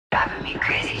me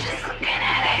crazy just looking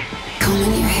at it.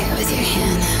 Combing your hair with your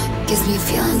hand gives me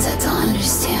feelings I don't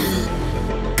understand.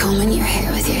 Combing your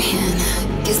hair with your hand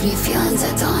gives me feelings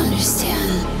I don't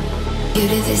understand. You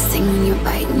do this thing when you're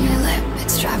biting your lip,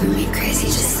 it's driving me crazy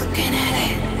just looking at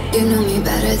it. You know me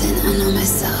better than I know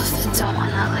myself. I don't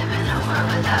wanna live in a world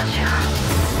without you.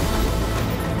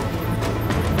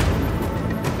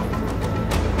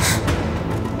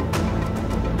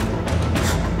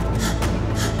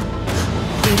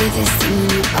 You do this thing when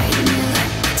you're biting your lip,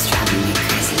 it's driving me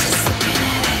crazy just looking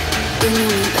at it. You know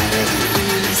me better than I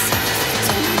know myself. I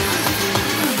don't wanna live in a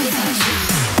world without you.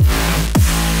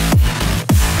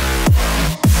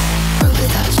 World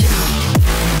without you.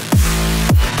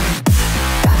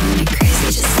 Driving me crazy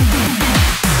just looking at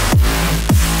it.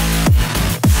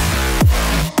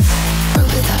 World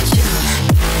without you.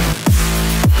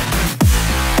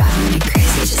 Driving me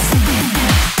crazy just looking at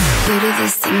it. You do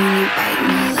this thing when you're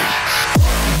biting your lip.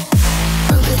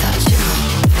 Without you,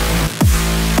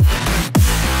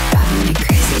 driving me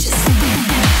crazy just looking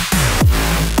at it.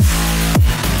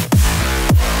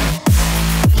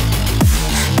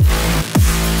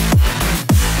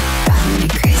 Driving me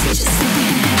crazy just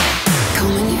looking at it.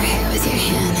 Combing your hair with your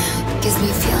hand gives me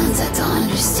feelings I don't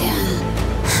understand.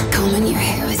 Combing your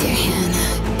hair with your hand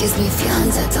gives me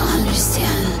feelings I don't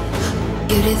understand.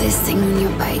 You do this thing when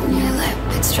you're biting your lip,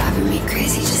 it's driving me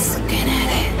crazy just looking at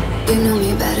it. You know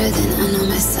me better than I know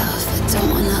myself. I don't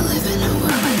wanna live in a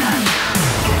world without you.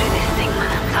 You do this thing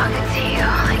when I'm talking to you,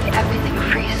 like everything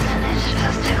freezes and it's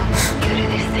just too. You do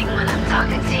this thing when I'm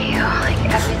talking to you, like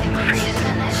everything freezes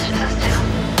and it's just too.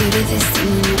 You do this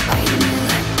thing when you're biting your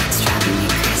lip, it's driving me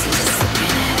crazy just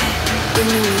looking at it. You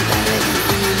know me better than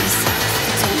I know myself.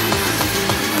 I don't wanna live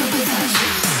in a world without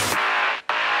you.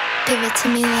 Give it to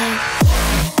me like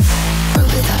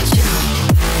world without you.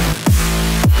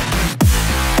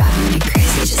 Driving me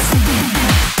crazy just looking at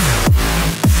it.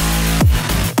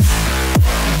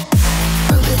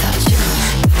 World without you.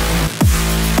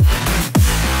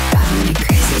 Driving me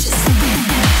crazy just looking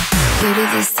at it. You do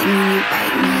this thing when you're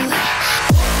biting your lip.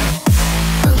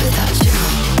 World without you.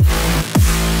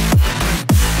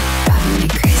 Driving me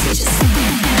crazy just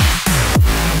looking at it.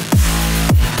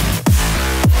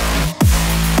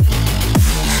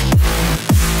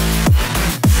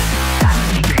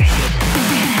 Driving me crazy just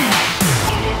looking at it.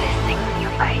 You do this thing when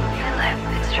you're biting your lip.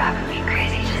 It's driving me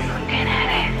crazy just looking at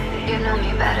it. You know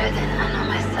me better than I know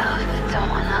myself. I don't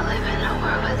wanna live in a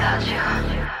world without you.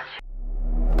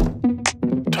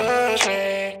 Touch me,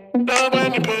 love when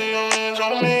you put your hands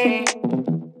on me.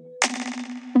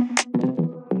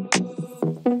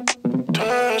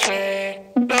 Touch me,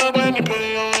 love when you put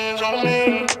your hands on me.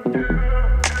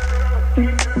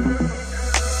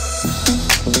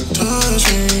 Touch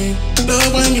me,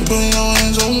 love when you put your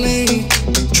hands on me.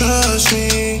 Trust me,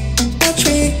 watch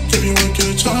me, give you a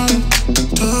good time.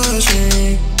 Touch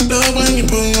me, love when you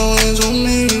put your hands on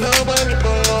me. Love when you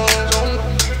put your hands on me.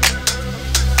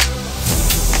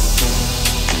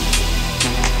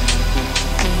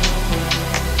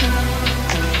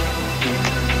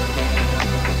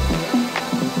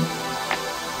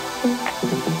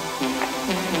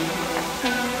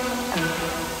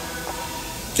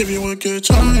 Give you a good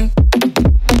time.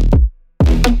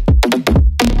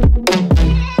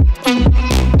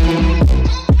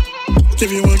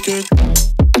 Give you a good.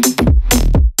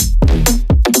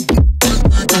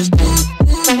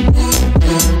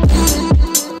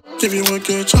 Give you a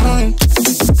good time.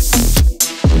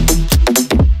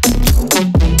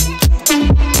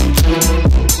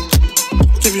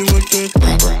 Give you a good.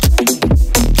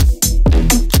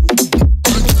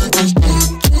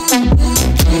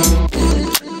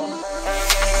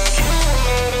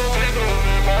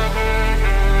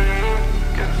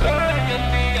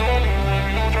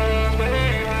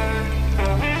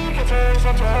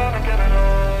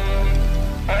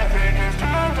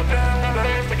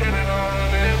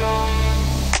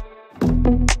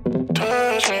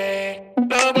 Touch me,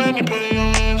 love when you put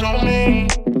your hands on me.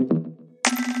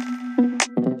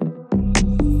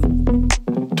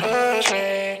 Touch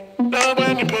me, love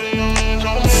when you put your hands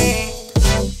on me.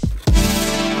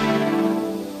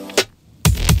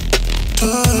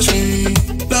 Touch me,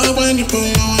 love when you put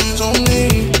your hands on me.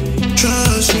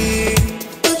 Trust me,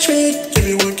 watch me, give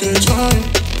you a good time.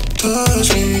 Touch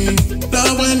me,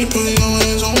 love when you put your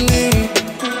hands on me.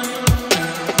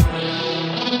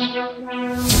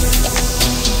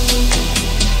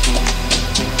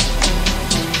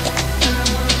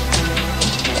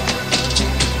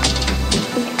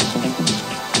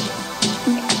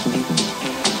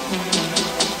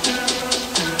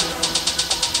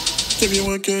 Give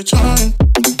you a good time.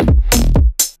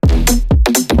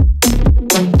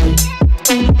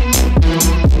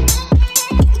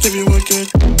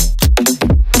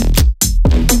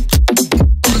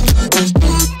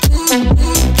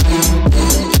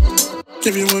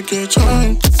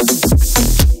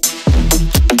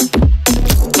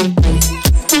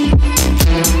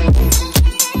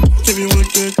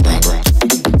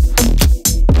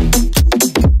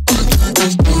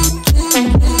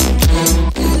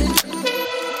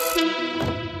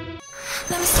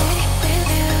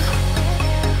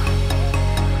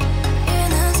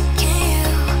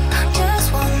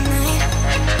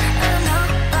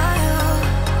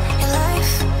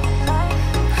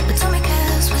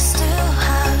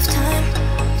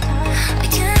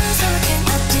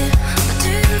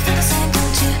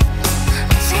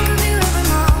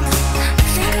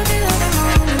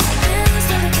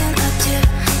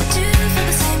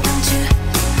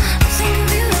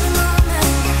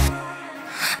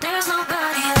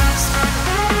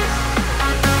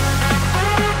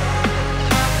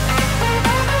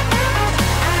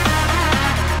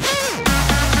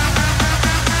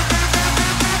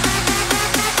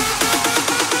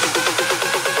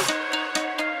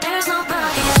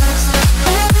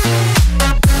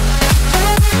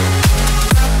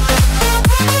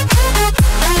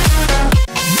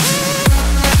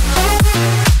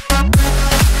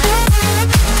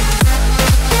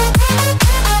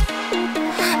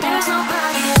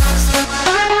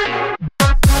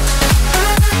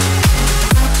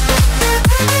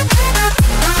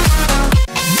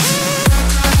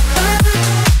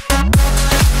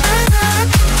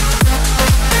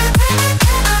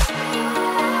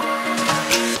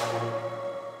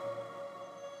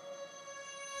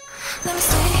 Let me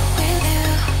stay with you.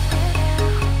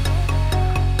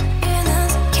 Even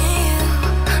asking you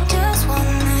just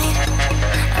one night.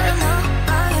 I don't know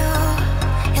about you,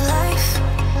 your life,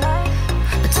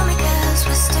 but tell me 'cause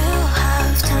we still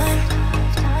have time.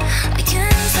 I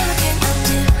can't say I can't help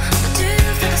you, but do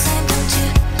you feel the same, don't you?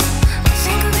 I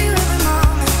think of you every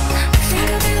moment. I think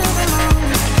of you every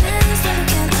moment. I can't say I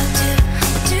can't help you,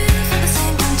 but do you feel the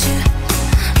same, don't you?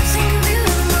 I think of you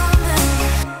every moment.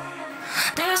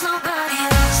 There's nobody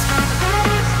else.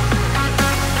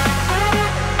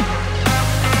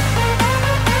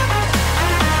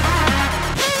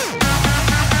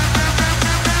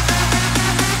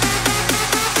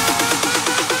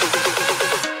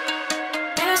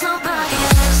 There's nobody else. There's nobody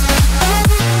else.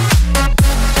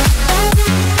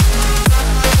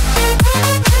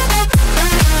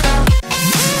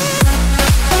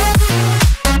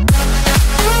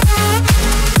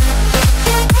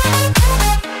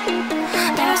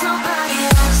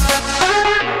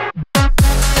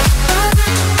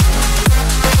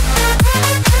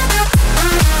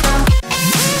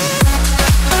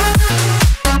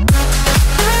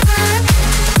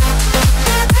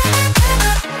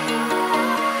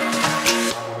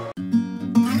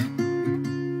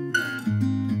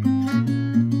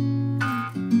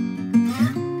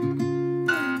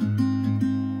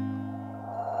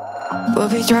 We'll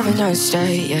be driving down the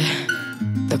state, yeah.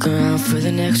 Looking around for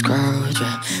the next crowd,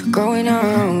 yeah. Going our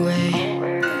own way,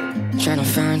 trying to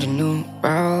find a new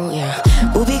route, yeah.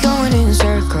 We'll be going in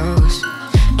circles,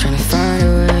 trying to find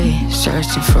a way,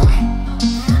 searching for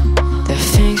the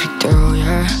things we do,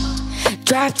 yeah.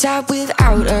 Drop top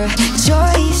without a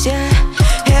choice, yeah.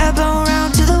 Hair blown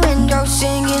round to the window,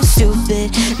 singing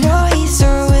stupid noise.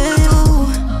 Or with you,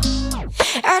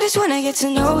 I just wanna get to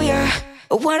know ya.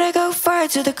 I wanna go far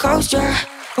to the coast, yeah.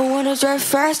 I wanna drive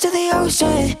fast to the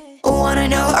ocean. I wanna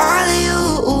know all of you.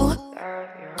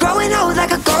 Growing old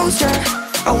like a ghost, yeah.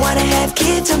 I wanna have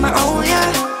kids of my own,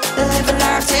 yeah. Live a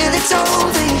life till it's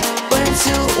over. But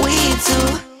until we do,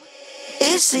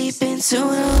 it's sleeping too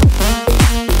long.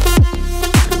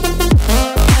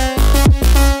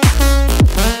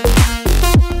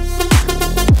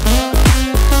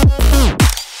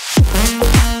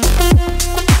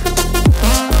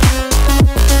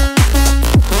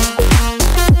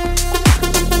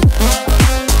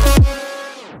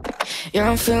 Yeah,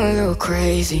 I'm feeling a little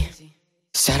crazy.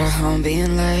 Sat at home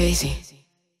being lazy.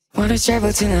 Wanna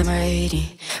travel till I'm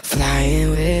 80, flying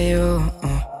with you.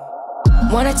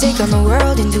 Wanna take on the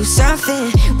world and do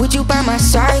something. Would you by my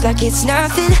side like it's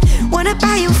nothing? Wanna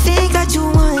buy you things that you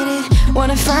wanted.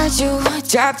 Wanna find you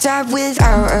drop top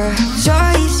without a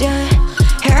choice, yeah.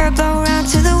 Hair blow round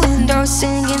to the window,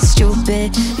 singing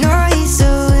stupid noise.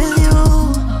 With you,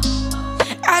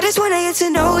 I just wanna get to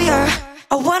know ya.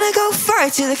 I wanna go far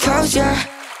to the coast, yeah.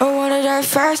 I wanna dive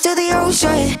fast to the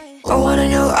ocean. I wanna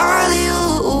know all of you.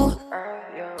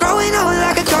 Growing old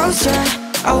like a ghost, yeah.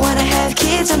 I wanna have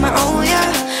kids of my own,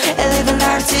 yeah. And live a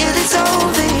life till it's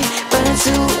over. But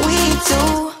until we do,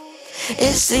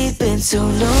 it's sleeping too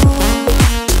long.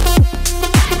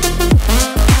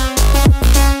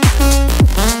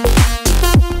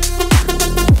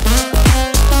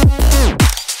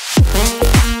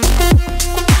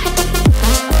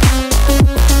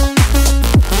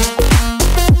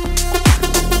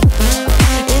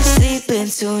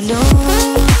 So no,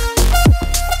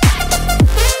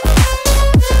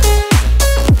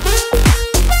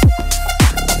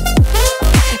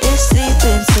 it's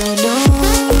sleeping so no.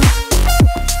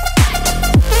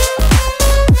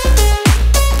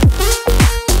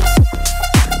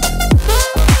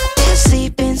 It's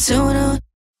sleeping so no.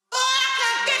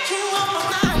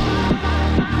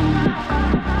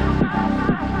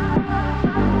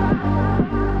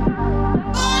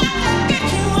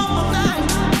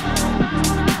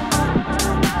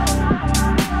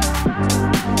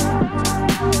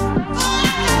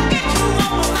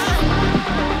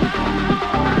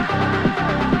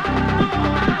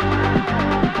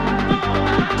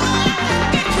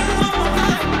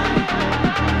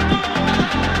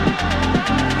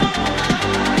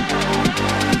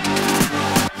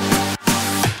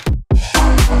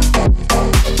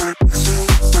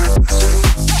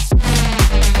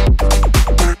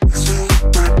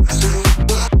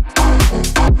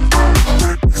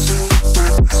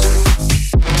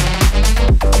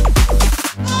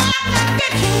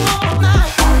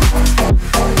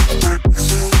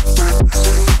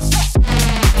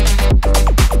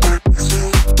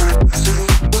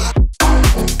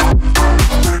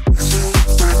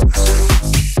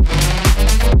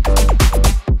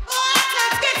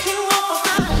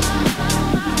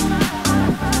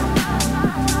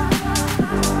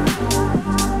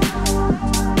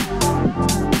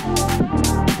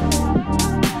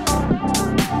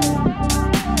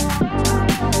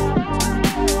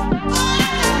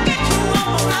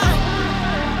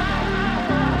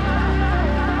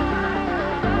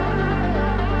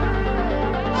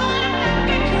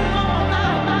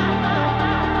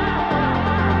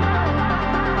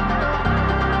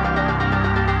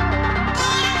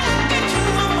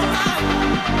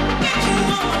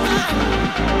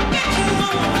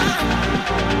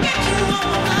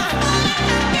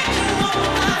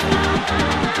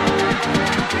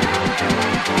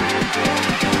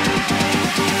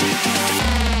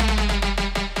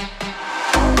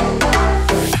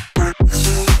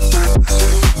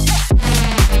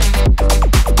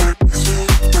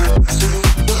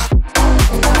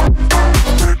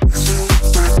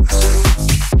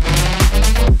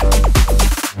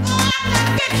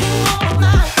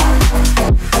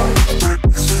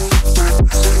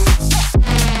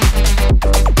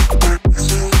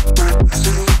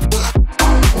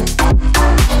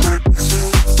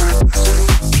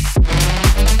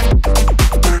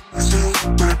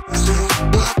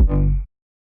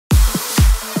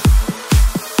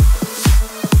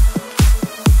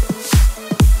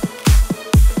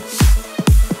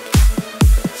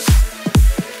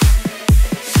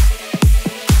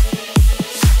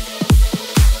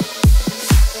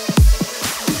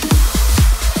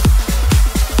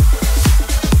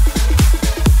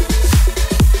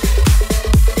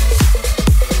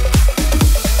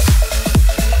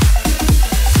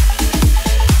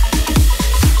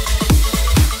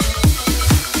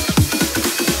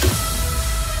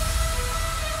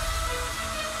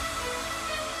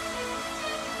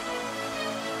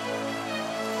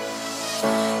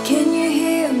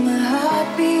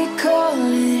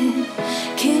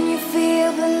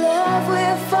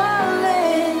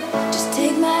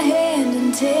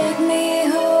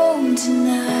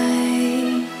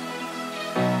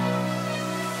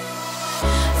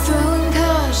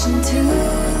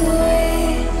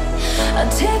 I'll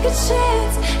take a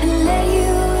chance and let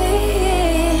you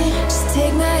in. Just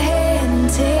take my hand and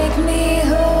take me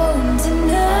home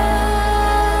tonight.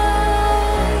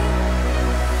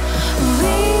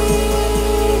 We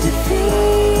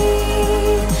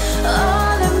defeat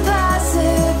all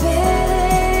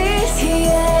impossibilities.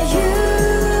 Yeah, you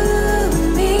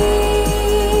and me.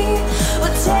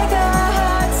 We'll take our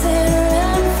hearts and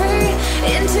run free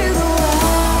into the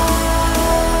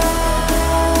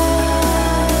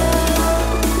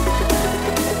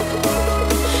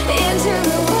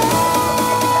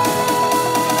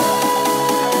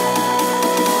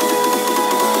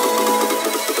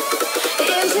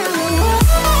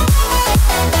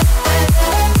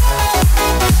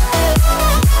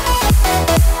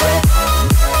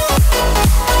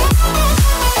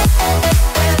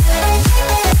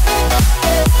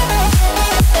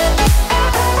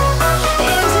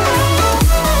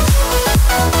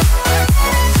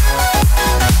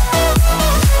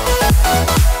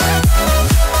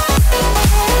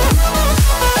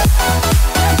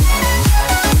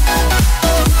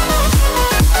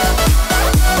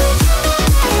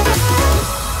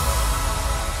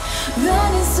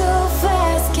running so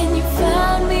fast, can you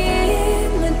find me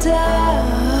in the dark?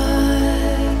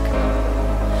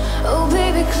 Oh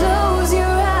baby, close your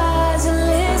eyes and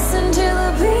listen to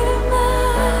the beat of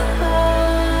my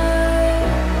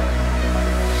heart.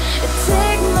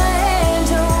 Take my hand,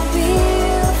 don't be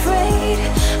afraid.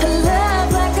 A love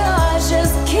like ours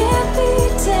just can't be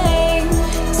tamed.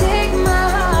 Take my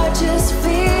heart, just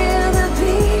feel the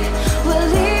beat. We'll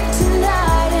leave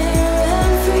tonight and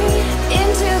run free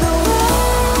into the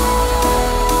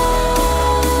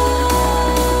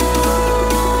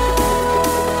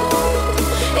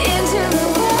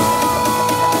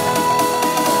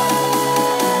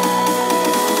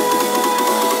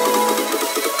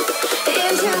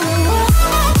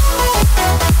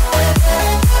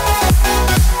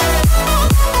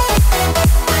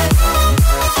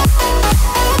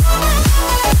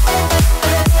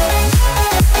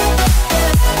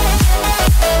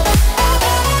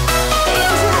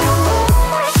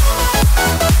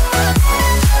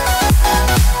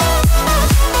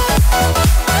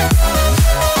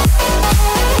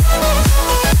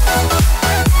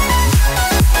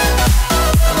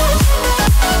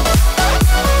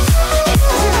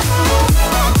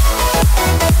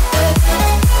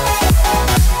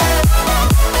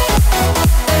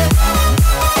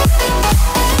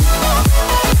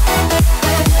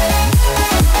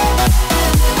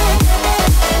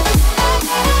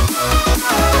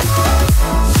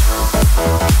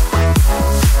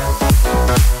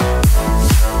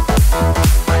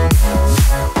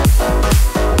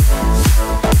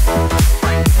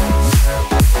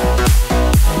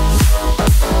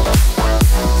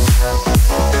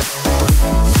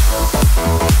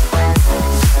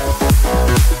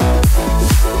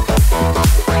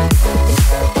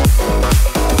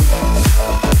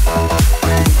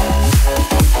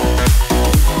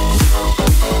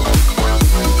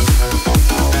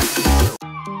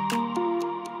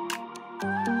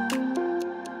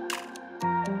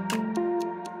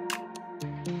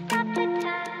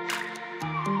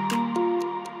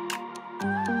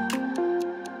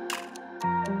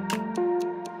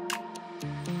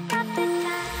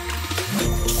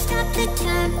the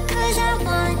time, cause I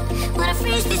wanna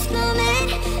freeze this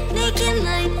moment. Make it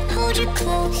mine, hold you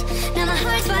close. Now my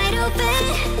heart's wide open.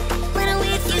 When I'm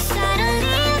with you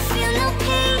suddenly I feel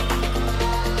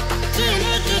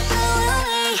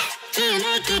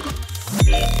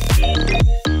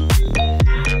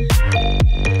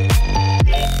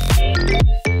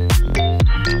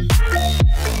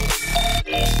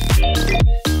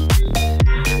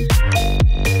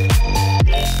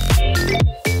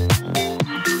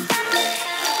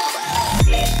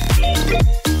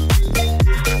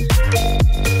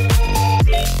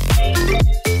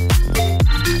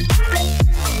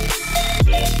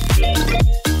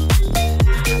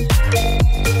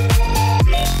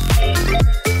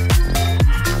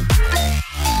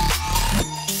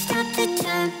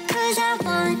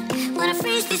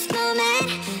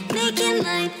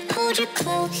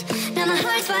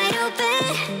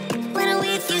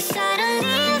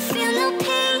no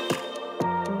pain.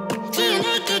 Do you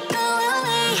make it go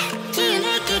away? Do you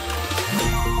make it?